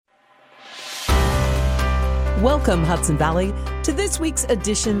Welcome, Hudson Valley, to this week's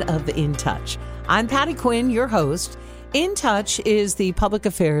edition of In Touch. I'm Paty Quyn, your host. In Touch is the public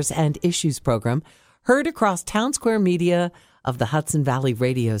affairs and issues program heard across town square media of the Hudson Valley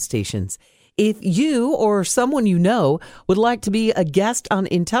radio stations. If you or someone you know would like to be a guest on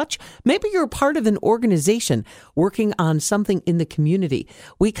In Touch, maybe you're part of an organization working on something in the community.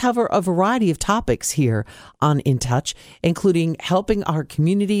 We cover a variety of topics here on In Touch, including helping our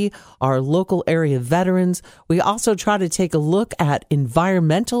community, our local area veterans. We also try to take a look at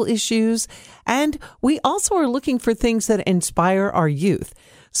environmental issues, and we also are looking for things that inspire our youth.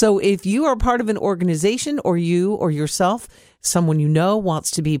 So if you are part of an organization, or you or yourself, someone you know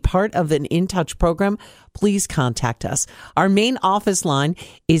wants to be part of an In Touch program, please contact us. Our main office line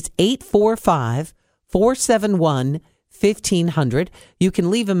is 845-471-1500. You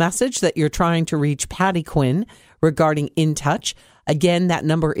can leave a message that you're trying to reach Paty Quyn regarding In Touch. Again, that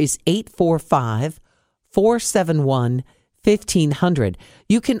number is 845-471-1500.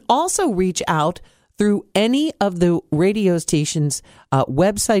 You can also reach out through any of the radio station's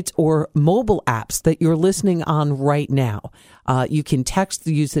websites or mobile apps that you're listening on right now. You can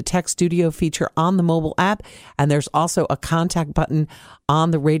use the text studio feature on the mobile app, and there's also a contact button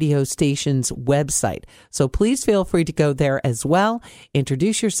on the radio station's website. So please feel free to go there as well.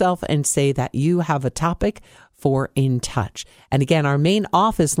 Introduce yourself and say that you have a topic for In Touch. And again, our main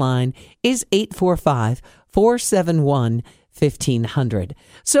office line is 845-471-1500.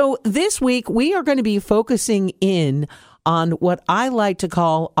 So this week, we are going to be focusing in on what I like to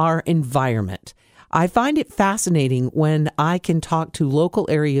call our environment. I find it fascinating when I can talk to local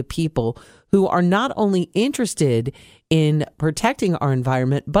area people who are not only interested in protecting our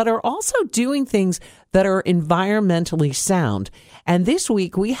environment, but are also doing things that are environmentally sound. And this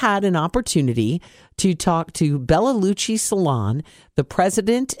week, we had an opportunity to talk to Bella Luci Salon. The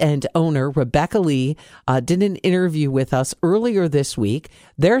president and owner, Rebecca Lee, did an interview with us earlier this week.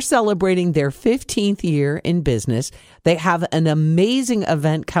 They're celebrating their 15th year in business. They have an amazing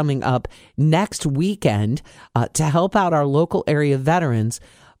event coming up next weekend to help out our local area veterans.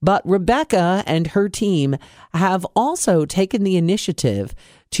 But Rebecca and her team have also taken the initiative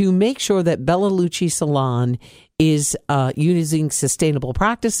to make sure that Bella Luci Salon is using sustainable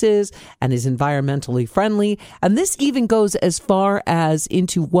practices and is environmentally friendly. And this even goes as far as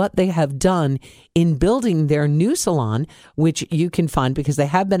into what they have done in building their new salon, which you can find because they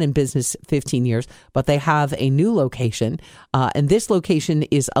have been in business 15 years, but they have a new location. And this location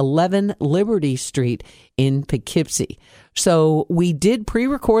is 11 Liberty Street in Poughkeepsie. So we did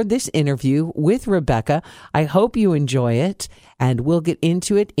pre-record this interview with Rebecca. I hope you enjoy it, and we'll get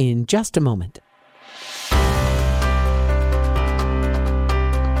into it in just a moment.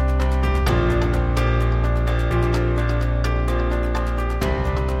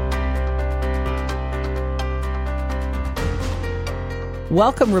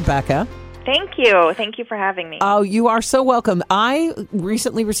 Welcome, Rebecca. Thank you. Thank you for having me. Oh, you are so welcome. I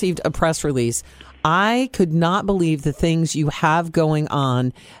recently received a press release. I could not believe the things you have going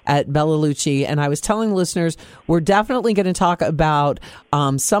on at Bella Luci. And I was telling listeners, we're definitely going to talk about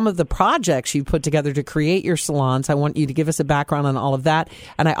some of the projects you put together to create your salons. I want you to give us a background on all of that.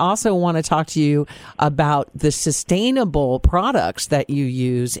 And I also want to talk to you about the sustainable products that you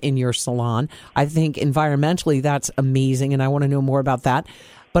use in your salon. I think environmentally, that's amazing. And I want to know more about that.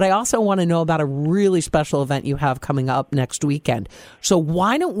 But I also want to know about a really special event you have coming up next weekend. So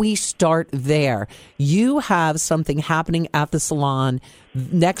why don't we start there? You have something happening at the salon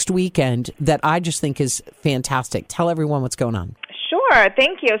next weekend that I just think is fantastic. Tell everyone what's going on. Sure.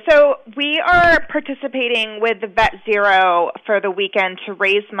 Thank you. So we are participating with the Vet Zero for the weekend to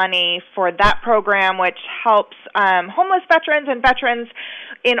raise money for that program, which helps homeless veterans and veterans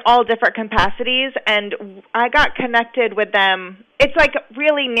in all different capacities. And I got connected with them. It's like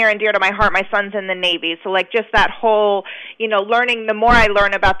really near and dear to my heart. My son's in the Navy. So like just that whole, learning, the more I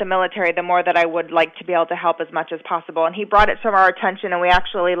learn about the military, the more that I would like to be able to help as much as possible. And he brought it to our attention, and we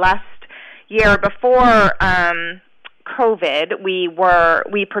actually last year before COVID,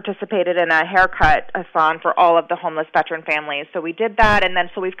 we participated in a haircut-a-thon for all of the homeless veteran families. So we did that, and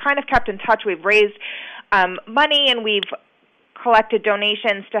then so we've kind of kept in touch. We've raised money, and we've collected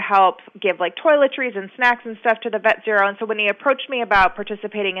donations to help give like toiletries and snacks and stuff to the Vet Zero. And so when he approached me about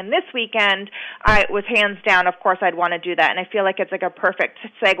participating in this weekend, I was hands down, of course, I'd want to do that. And I feel like it's like a perfect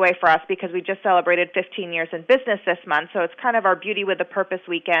segue for us because we just celebrated 15 years in business this month. So it's kind of our Beauty with a Purpose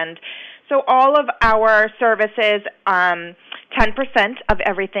weekend. So all of our services, 10% of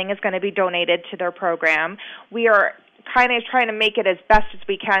everything is going to be donated to their program. We are kind of trying to make it as best as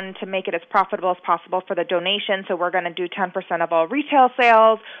we can to make it as profitable as possible for the donation. So we're going to do 10% of all retail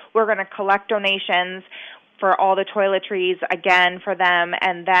sales. We're going to collect donations for all the toiletries again for them.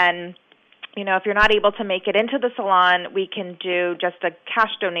 And then, if you're not able to make it into the salon, we can do just a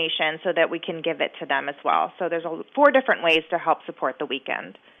cash donation so that we can give it to them as well. So there's 4 different ways to help support the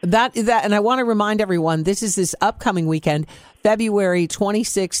weekend. That, and I want to remind everyone, this is this upcoming weekend, February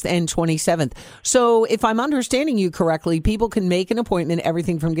 26th and 27th. So if I'm understanding you correctly, people can make an appointment,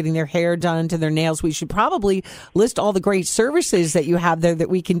 everything from getting their hair done to their nails. We should probably list all the great services that you have there that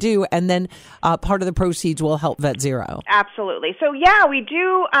we can do, and then part of the proceeds will help Vet Zero. Absolutely. So, we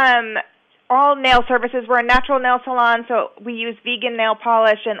do all nail services. We're a natural nail salon, so we use vegan nail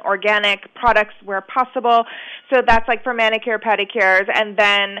polish and organic products where possible. So that's like for manicure, pedicures. And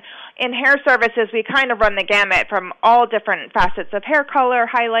then in hair services, we kind of run the gamut from all different facets of hair color,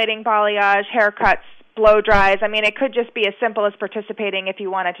 highlighting, balayage, haircuts, blow dries. I mean, it could just be as simple as participating if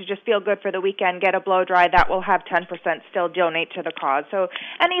you wanted to just feel good for the weekend, get a blow dry. That will have 10% still donate to the cause. So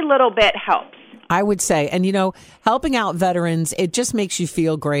any little bit helps. I would say, and helping out veterans, it just makes you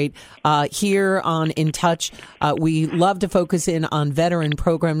feel great. Here on In Touch, we love to focus in on veteran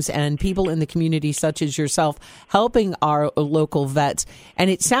programs and people in the community such as yourself helping our local vets. And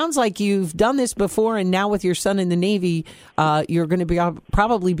it sounds like you've done this before, and now with your son in the Navy, you're going to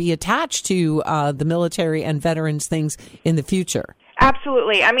probably be attached to the military and veterans things in the future.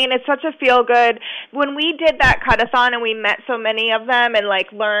 Absolutely. I mean, it's such a feel-good. When we did that cut-a-thon and we met so many of them and,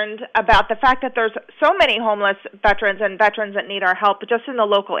 learned about the fact that there's so many homeless veterans and veterans that need our help just in the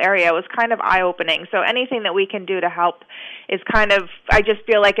local area, it was kind of eye-opening. So anything that we can do to help is kind of, I just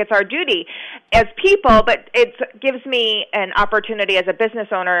feel like it's our duty as people, but it gives me an opportunity as a business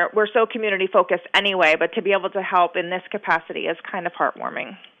owner. We're so community-focused anyway, but to be able to help in this capacity is kind of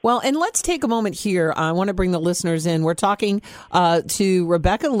heartwarming. Well, and let's take a moment here. I want to bring the listeners in. We're talking to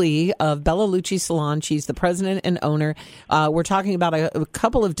Rebecca Lee of Bella Luci Salon. She's the president and owner. We're talking about a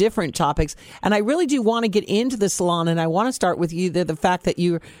couple of different topics, and I really do want to get into the salon, and I want to start with you, the fact that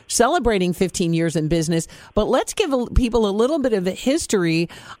you're celebrating 15 years in business, but let's give people a little bit of a history.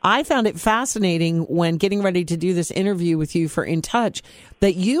 I found it fascinating when getting ready to do this interview with you for In Touch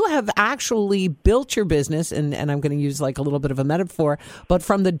that you have actually built your business, and I'm going to use a little bit of a metaphor, but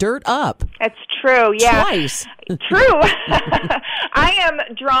from the dirt up. It's true, yeah. Twice. True. I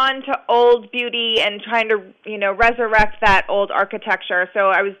am drawn to old beauty and trying to, resurrect that old architecture. So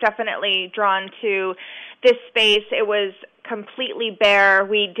I was definitely drawn to this space. It was completely bare.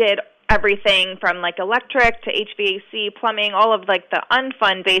 We did everything from electric to HVAC, plumbing, all of the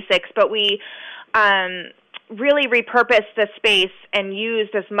unfun basics, but we really repurposed the space and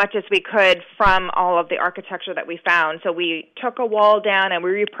used as much as we could from all of the architecture that we found. So we took a wall down and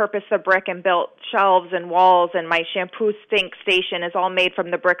we repurposed the brick and built shelves and walls, and my shampoo sink station is all made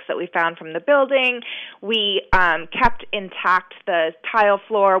from the bricks that we found from the building. We kept intact the tile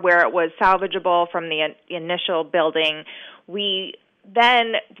floor where it was salvageable from the initial building.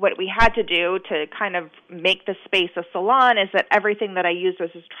 Then what we had to do to kind of make the space a salon is that everything that I used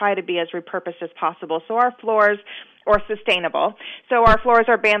was just try to be as repurposed as possible. So our floors are sustainable. So our floors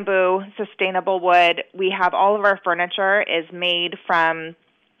are bamboo, sustainable wood. We have all of our furniture is made from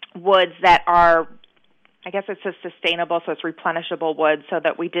woods that are, I guess it's sustainable, so it's replenishable wood so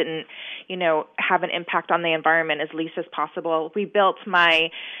that we didn't, have an impact on the environment as least as possible. We built my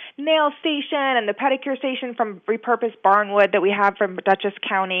nail station and the pedicure station from repurposed barn wood that we have from Dutchess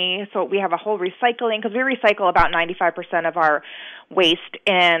County. So we have a whole recycling, because we recycle about 95% of our waste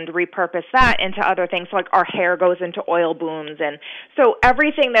and repurpose that into other things. Like our hair goes into oil booms. And so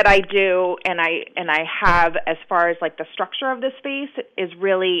everything that I do and I have as far as the structure of the space is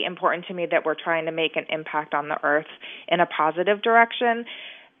really important to me, that we're trying to make an impact on the earth in a positive direction.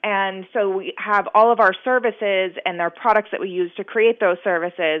 And so we have all of our services, and their products that we use to create those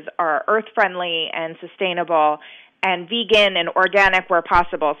services are earth-friendly and sustainable and vegan and organic where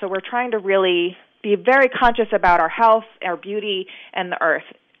possible. So we're trying to really be very conscious about our health, our beauty, and the earth.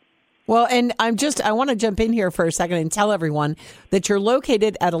 Well, and I want to jump in here for a second and tell everyone that you're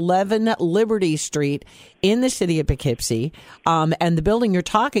located at 11 Liberty Street in the city of Poughkeepsie. And the building you're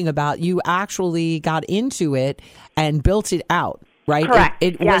talking about, you actually got into it and built it out. Right?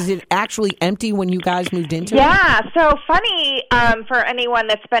 Correct. Was it actually empty when you guys moved into it? Yeah. So funny, for anyone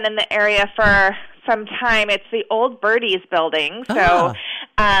that's been in the area for some time, it's the old Birdie's building. So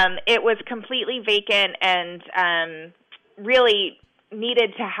it was completely vacant and really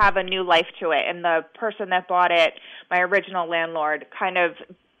needed to have a new life to it. And the person that bought it, my original landlord, kind of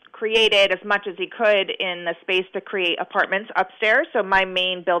created as much as he could in the space to create apartments upstairs. So my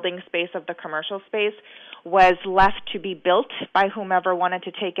main building space of the commercial space was left to be built by whomever wanted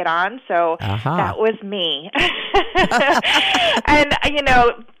to take it on. So that was me. And,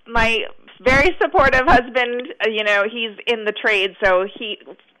 my very supportive husband. He's in the trade, so he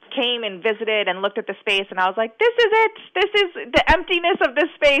came and visited and looked at the space, and I was like, this is it. This is the emptiness of this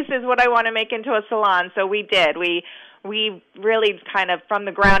space is what I want to make into a salon. So we did. We really kind of from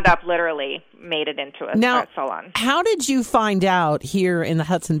the ground up literally made it into a salon. How did you find out here in the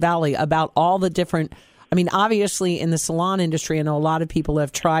Hudson Valley about all the different, obviously in the salon industry, I know a lot of people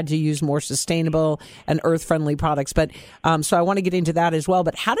have tried to use more sustainable and earth-friendly products, but so I want to get into that as well.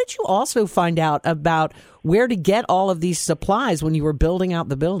 But how did you also find out about where to get all of these supplies when you were building out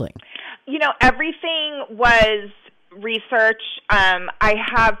the building? Everything was research. I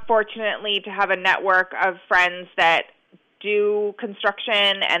have fortunately to have a network of friends that do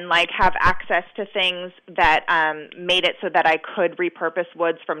construction and have access to things that made it so that I could repurpose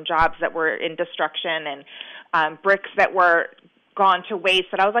woods from jobs that were in destruction and bricks that were gone to waste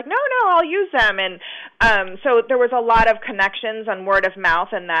that I was like, no, I'll use them. And so there was a lot of connections on word of mouth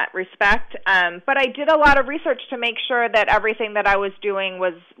in that respect. But I did a lot of research to make sure that everything that I was doing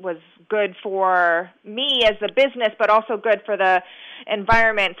was good for me as a business, but also good for the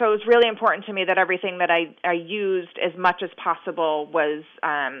environment. So it was really important to me that everything that I used as much as possible was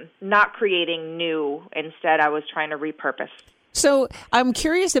not creating new. Instead, I was trying to repurpose. So I'm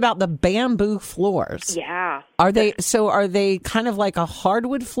curious about the bamboo floors. Yeah. Are they kind of like a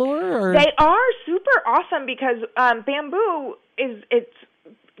hardwood floor? Or? They are super awesome because bamboo it's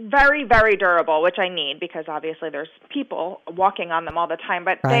very, very durable, which I need because obviously there's people walking on them all the time.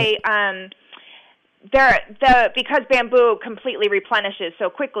 But right. Because bamboo completely replenishes so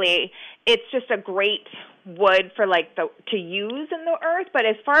quickly, it's just a great wood for to use in the earth. But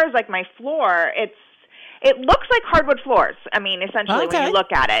as far as my floor, it looks like hardwood floors. Essentially, when you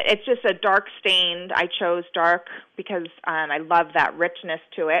look at it. It's just a dark stained. I chose dark because I love that richness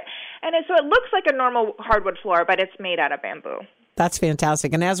to it. And so it looks like a normal hardwood floor, but it's made out of bamboo. That's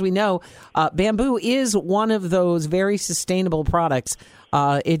fantastic. And as we know, bamboo is one of those very sustainable products.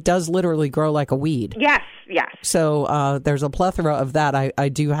 It does literally grow like a weed. Yes. So there's a plethora of that. I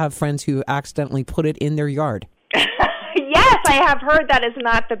do have friends who accidentally put it in their yard. Yes, I have heard that is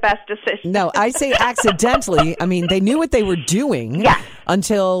not the best decision. No, I say accidentally. They knew what they were doing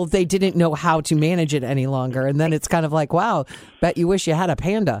until they didn't know how to manage it any longer. And then it's kind of like, wow, bet you wish you had a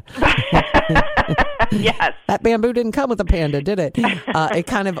panda. Yes. That bamboo didn't come with a panda, did it? It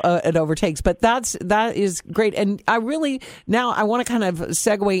kind of it overtakes. But that is great. And I want to kind of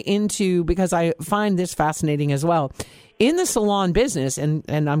segue into, because I find this fascinating as well. In the salon business, and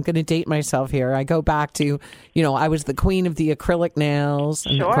I'm going to date myself here, I go back to, I was the queen of the acrylic nails.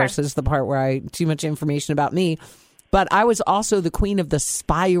 And of course, this is the part where too much information about me. But I was also the queen of the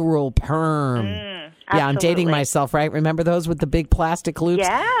spiral perm. Yeah, I'm dating myself, right? Remember those with the big plastic loops?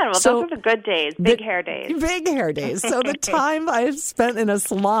 Yeah, well, those are the good days, big hair days. Big hair days. So the time I spent in a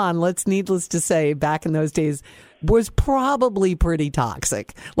salon, needless to say, back in those days, was probably pretty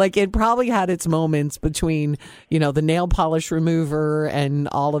toxic. It probably had its moments between, the nail polish remover and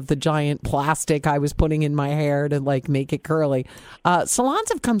all of the giant plastic I was putting in my hair to make it curly. Salons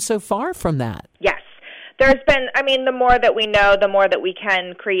have come so far from that. Yes. There's been, the more that we know, the more that we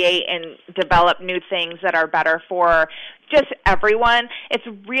can create and develop new things that are better for just everyone. It's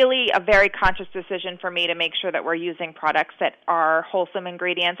really a very conscious decision for me to make sure that we're using products that are wholesome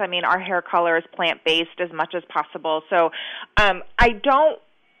ingredients. Our hair color is plant-based as much as possible. So I don't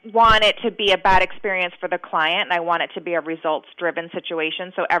want it to be a bad experience for the client, and I want it to be a results-driven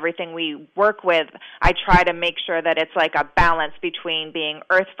situation. So everything we work with, I try to make sure that it's a balance between being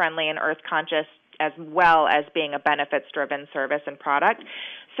earth-friendly and earth-conscious as well as being a benefits-driven service and product.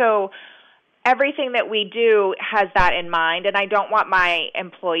 So everything that we do has that in mind, and I don't want my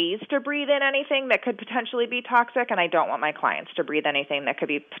employees to breathe in anything that could potentially be toxic, and I don't want my clients to breathe anything that could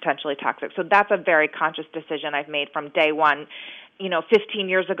be potentially toxic. So that's a very conscious decision I've made from day one. 15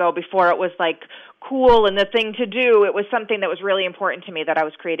 years ago, before it was cool and the thing to do, it was something that was really important to me, that I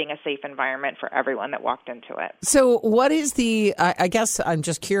was creating a safe environment for everyone that walked into it. So what is I guess I'm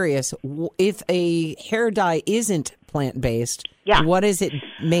just curious, if a hair dye isn't plant-based, what is it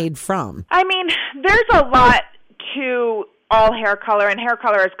made from? There's a lot to all hair color, and hair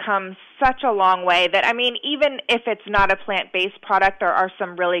color has come such a long way that, even if it's not a plant-based product, there are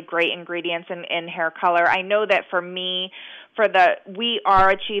some really great ingredients in hair color. I know that for me, we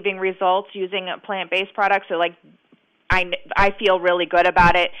are achieving results using a plant-based product, so I feel really good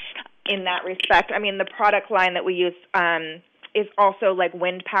about it in that respect. The product line that we use is also like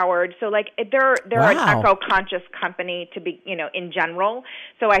wind powered. So like they're an eco conscious company to be, in general.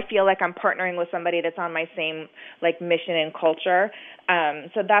 So I feel like I'm partnering with somebody that's on my same like mission and culture.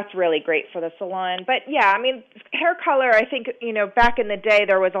 So that's really great for the salon. But yeah, I mean, hair color, I think, back in the day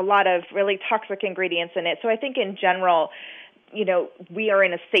there was a lot of really toxic ingredients in it. So I think in general, we are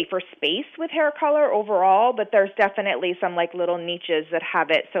in a safer space with hair color overall, but there's definitely some like little niches that have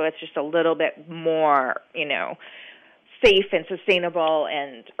it. So it's just a little bit more, safe and sustainable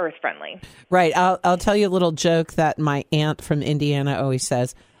and earth friendly. Right. I'll tell you a little joke that my aunt from Indiana always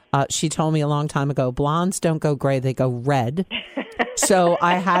says. She told me a long time ago, blondes don't go gray, they go red. So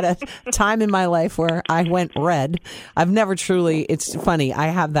I had a time in my life where I went red. I've never truly, it's funny, I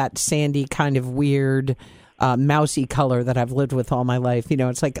have that sandy kind of weird mousy color that I've lived with all my life.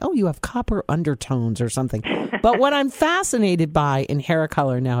 It's like, oh, you have copper undertones or something. But what I'm fascinated by in hair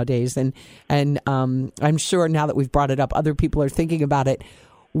color nowadays, and I'm sure now that we've brought it up, other people are thinking about it.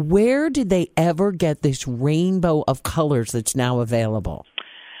 Where did they ever get this rainbow of colors that's now available?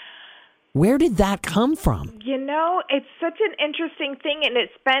 Where did that come from? It's such an interesting thing, and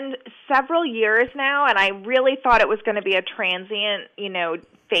it's been several years now, and I really thought it was going to be a transient,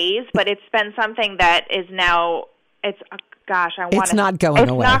 phase, but it's been something that is now, it's not going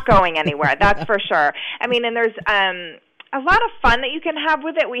away. It's not going anywhere, that's for sure. I mean, and there's a lot of fun that you can have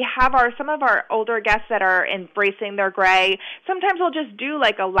with it. We have some of our older guests that are embracing their gray. Sometimes we'll just do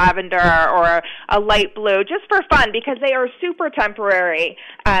like a lavender or a light blue just for fun because they are super temporary.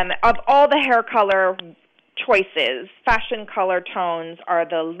 Of all the hair color choices, fashion color tones are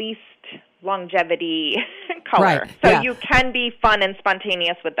the least longevity color. Right. So yeah. You can be fun and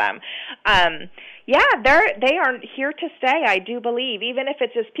spontaneous with them. They are here to stay, I do believe. Even if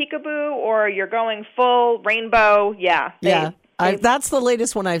it's just peekaboo or you're going full rainbow, that's the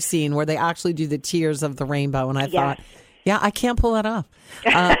latest one I've seen where they actually do the tiers of the rainbow. And I thought, I can't pull that off.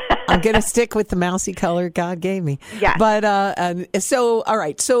 I'm going to stick with the mousy color God gave me. Yeah. But all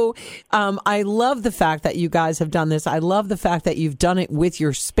right. So I love the fact that you guys have done this. I love the fact that you've done it with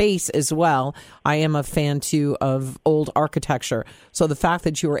your space as well. I am a fan, too, of old architecture. So the fact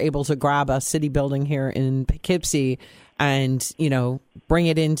that you were able to grab a city building here in Poughkeepsie and, bring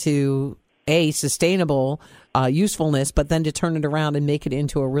it into sustainable usefulness, but then to turn it around and make it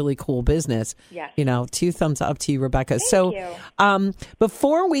into a really cool business. Yes. 2 thumbs up to you, Rebecca. Thank you.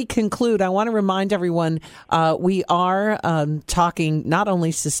 Before we conclude, I want to remind everyone we are talking not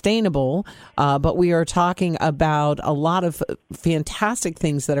only sustainable, but we are talking about a lot of fantastic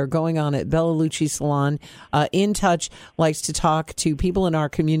things that are going on at Bella Luci Salon. In Touch likes to talk to people in our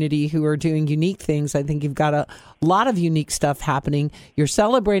community who are doing unique things. I think you've got a lot of unique stuff happening. You're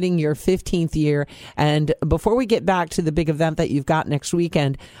celebrating your 15th year. And before we get back to the big event that you've got next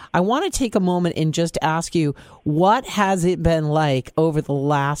weekend, I want to take a moment and just ask you, what has it been like over the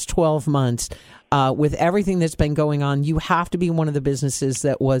last 12 months with everything that's been going on? You have to be one of the businesses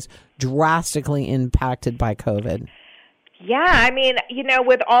that was drastically impacted by COVID. Yeah, I mean,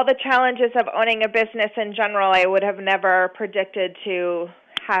 with all the challenges of owning a business in general, I would have never predicted to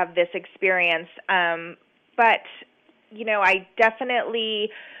have this experience. But, I definitely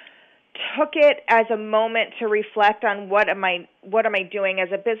took it as a moment to reflect on what am I doing as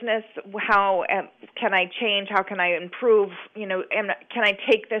a business? How can I change? How can I improve? Can I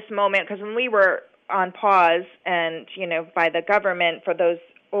take this moment? Because when we were on pause and, by the government for those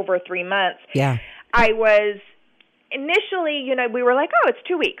over 3 months, I was initially, we were like, oh, it's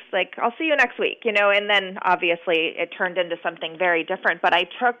 2 weeks. Like, I'll see you next week, and then obviously it turned into something very different. But I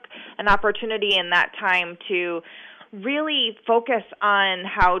took an opportunity in that time to really focus on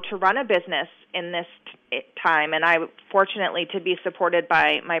how to run a business in this time. And I fortunately to be supported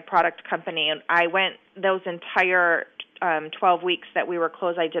by my product company. And I went those entire 12 weeks that we were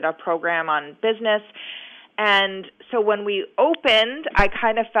closed, I did a program on business. And so when we opened, I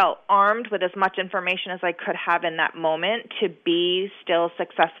kind of felt armed with as much information as I could have in that moment to be still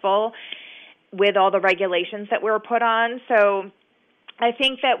successful with all the regulations that we were put on. So I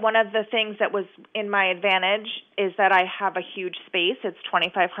think that one of the things that was in my advantage is that I have a huge space. It's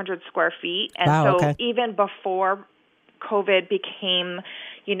 2,500 square feet. And even before COVID became,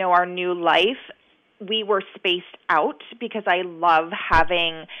 our new life, we were spaced out because I love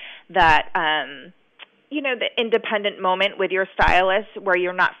having that, the independent moment with your stylist where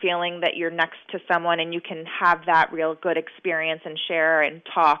you're not feeling that you're next to someone and you can have that real good experience and share and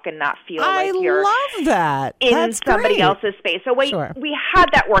talk and not feel like you're love that. in That's somebody great. else's space. So we had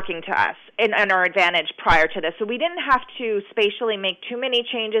that working to us and our advantage prior to this. So we didn't have to spatially make too many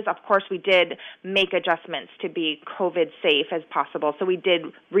changes. Of course, we did make adjustments to be COVID safe as possible. So we did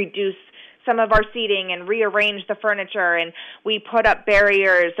reduce some of our seating and rearranged the furniture, and we put up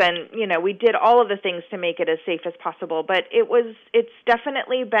barriers, and we did all of the things to make it as safe as possible. But it's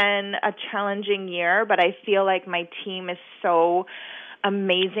definitely been a challenging year, but I feel like my team is so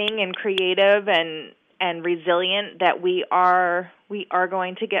amazing and creative and resilient that we are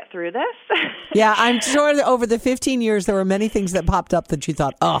going to get through this. Yeah, I'm sure that over the 15 years there were many things that popped up that you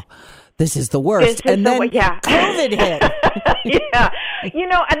thought, oh, this is the worst. And then COVID hit. Yeah.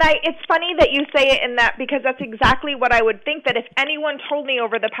 And it's funny that you say it in that, because that's exactly what I would think, that if anyone told me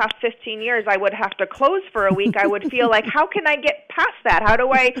over the past 15 years I would have to close for a week, I would feel like, how can I get past that? How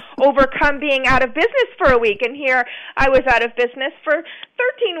do I overcome being out of business for a week? And here I was out of business for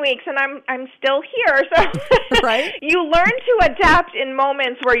 13 weeks, and I'm still here. So right? You learn to adapt in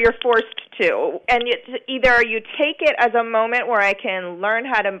moments where you're forced to. And it's either you take it as a moment where I can learn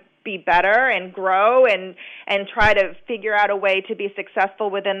how to be better and grow and try to figure out a way to be successful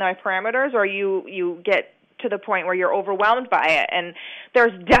within my parameters, or you get to the point where you're overwhelmed by it. And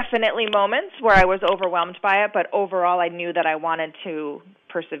there's definitely moments where I was overwhelmed by it, but overall I knew that I wanted to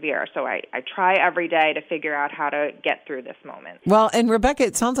persevere. So I try every day to figure out how to get through this moment. Well, and Rebecca,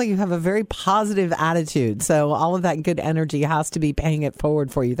 it sounds like you have a very positive attitude. So all of that good energy has to be paying it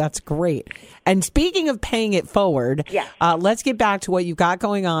forward for you. That's great. And speaking of paying it forward, let's get back to what you've got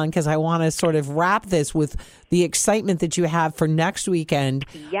going on, because I want to sort of wrap this with the excitement that you have for next weekend.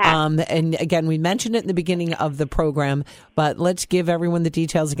 Yes. And again, we mentioned it in the beginning of the program, but let's give everyone the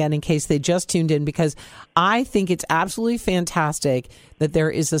details again in case they just tuned in, because I think it's absolutely fantastic that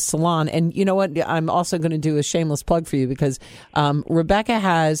there is a salon. And you know what? I'm also going to do a shameless plug for you, because Rebecca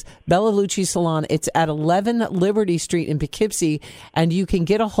has Bella Luci Salon. It's at 11 Liberty Street in Poughkeepsie, and you can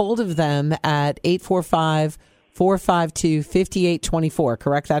get a hold of them at 845-452-5824.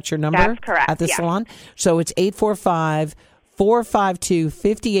 Correct? That's your number? That's correct. At the salon? So it's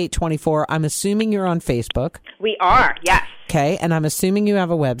 845-452-5824. I'm assuming you're on Facebook. We are, yes. Okay, and I'm assuming you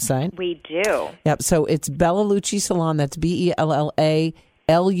have a website. We do. Yep, so it's Bella Luci Salon. That's BellaLuci,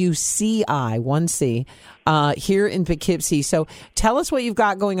 1C, here in Poughkeepsie. So tell us what you've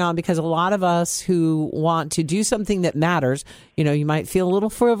got going on, because a lot of us who want to do something that matters, you might feel a little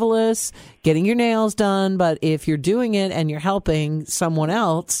frivolous getting your nails done, but if you're doing it and you're helping someone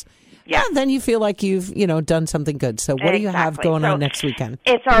else, then you feel like you've, done something good. So what do you have going on next weekend?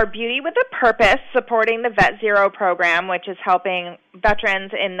 It's our Beauty with a Purpose, supporting the Vet Zero program, which is helping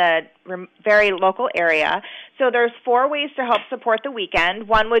veterans in the very local area. So there's 4 ways to help support the weekend.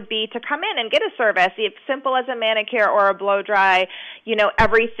 One would be to come in and get a service. It's simple as a manicure or a blow dry.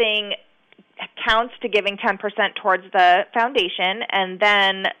 Everything counts to giving 10% towards the foundation. And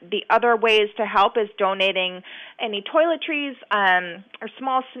then the other ways to help is donating any toiletries or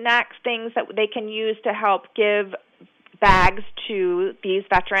small snacks, things that they can use to help give bags to these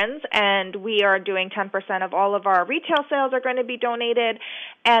veterans. And we are doing 10% of all of our retail sales are going to be donated.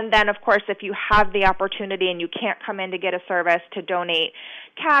 And then, of course, if you have the opportunity and you can't come in to get a service, to donate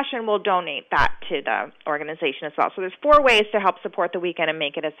cash, and we'll donate that to the organization as well. So there's 4 ways to help support the weekend and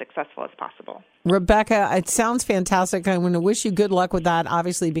make it as successful as possible. Rebecca, it sounds fantastic. I'm going to wish you good luck with that,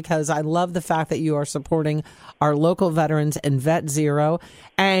 obviously, because I love the fact that you are supporting our local veterans and Vet Zero.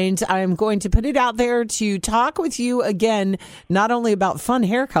 And I'm going to put it out there to talk with you again, not only about fun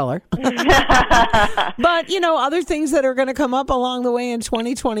hair color, but, other things that are going to come up along the way in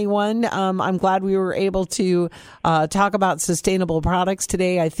 2021. I'm glad we were able to talk about sustainable products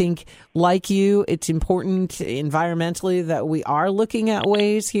today. I think, like you, it's important environmentally that we are looking at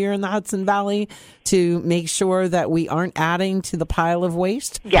ways here in the Hudson Valley to make sure that we aren't adding to the pile of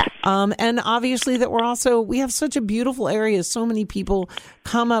waste. Yes. And obviously that we have such a beautiful area. So many people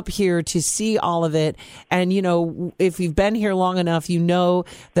come up here to see all of it. And, if you've been here long enough,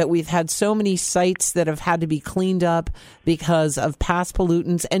 that we've had so many sites that have had to be cleaned up because of past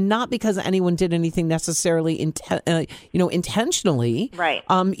pollutants, and not because anyone did anything necessarily, intentionally. Right.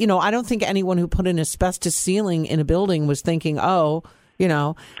 I don't think anyone who put an asbestos ceiling in a building was thinking,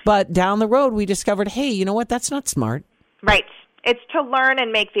 but down the road we discovered, hey, you know what? That's not smart. Right. It's to learn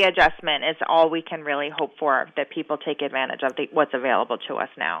and make the adjustment is all we can really hope for, that people take advantage of what's available to us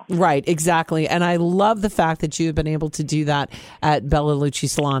now. Right, exactly. And I love the fact that you've been able to do that at Bella Luci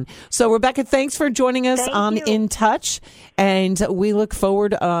Salon. So, Rebecca, thanks for joining us on In Touch. And we look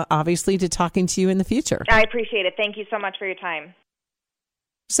forward, obviously, to talking to you in the future. I appreciate it. Thank you so much for your time.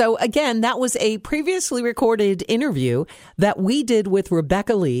 So again, that was a previously recorded interview that we did with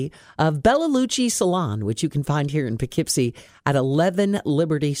Rebecca Lee of Bella Luci Salon, which you can find here in Poughkeepsie at 11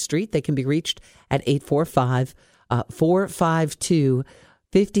 Liberty Street. They can be reached at 845-452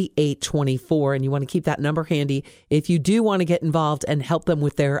 5824. And you want to keep that number handy if you do want to get involved and help them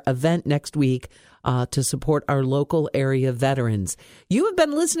with their event next week to support our local area veterans. You have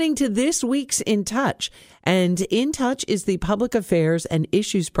been listening to this week's In Touch. And In Touch is the public affairs and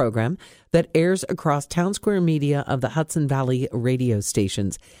issues program that airs across Town Square Media of the Hudson Valley radio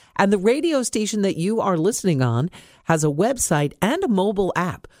stations. And the radio station that you are listening on has a website and a mobile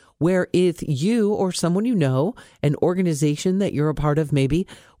app where if you or someone you know, an organization that you're a part of maybe,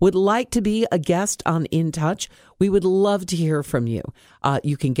 would like to be a guest on In Touch, we would love to hear from you.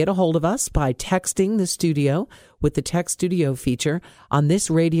 You can get a hold of us by texting the studio with the Text Studio feature on this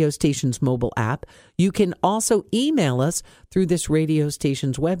radio station's mobile app. You can also email us through this radio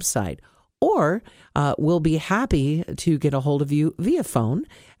station's website. Or we'll be happy to get a hold of you via phone,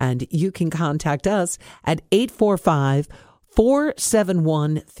 and you can contact us at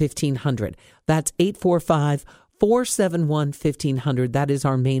 845-471-1500. That's 845-471-1500. That is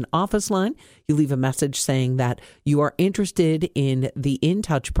our main office line. You leave a message saying that you are interested in the In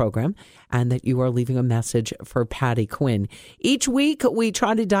Touch program and that you are leaving a message for Paty Quyn. Each week, we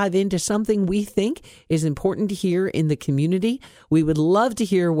try to dive into something we think is important here in the community. We would love to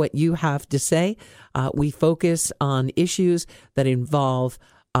hear what you have to say. We focus on issues that involve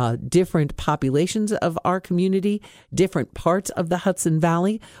different populations of our community, different parts of the Hudson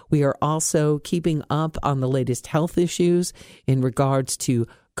Valley. We are also keeping up on the latest health issues in regards to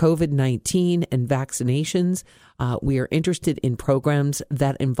COVID-19 and vaccinations. We are interested in programs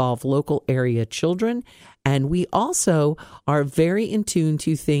that involve local area children. And we also are very in tune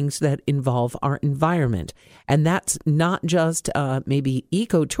to things that involve our environment. And that's not just maybe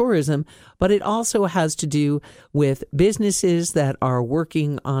ecotourism, but it also has to do with businesses that are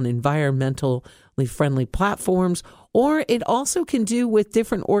working on environmentally friendly platforms, or it also can do with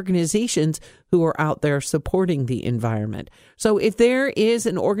different organizations who are out there supporting the environment. So if there is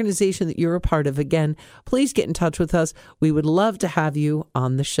an organization that you're a part of, again, please get in touch with us. We would love to have you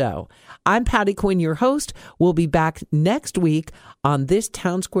on the show. I'm Paty Quyn, your host. We'll be back next week on this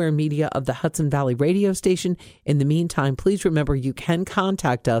Town Square Media of the Hudson Valley radio station. In the meantime, please remember you can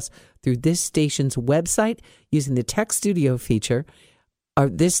contact us through this station's website using the Text Studio feature, or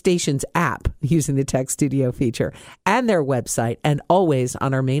this station's app using the Text Studio feature, and their website, and always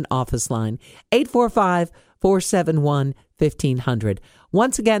on our main office line, 845-471-1500.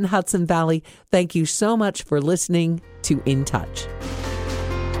 Once again, Hudson Valley, thank you so much for listening to In Touch.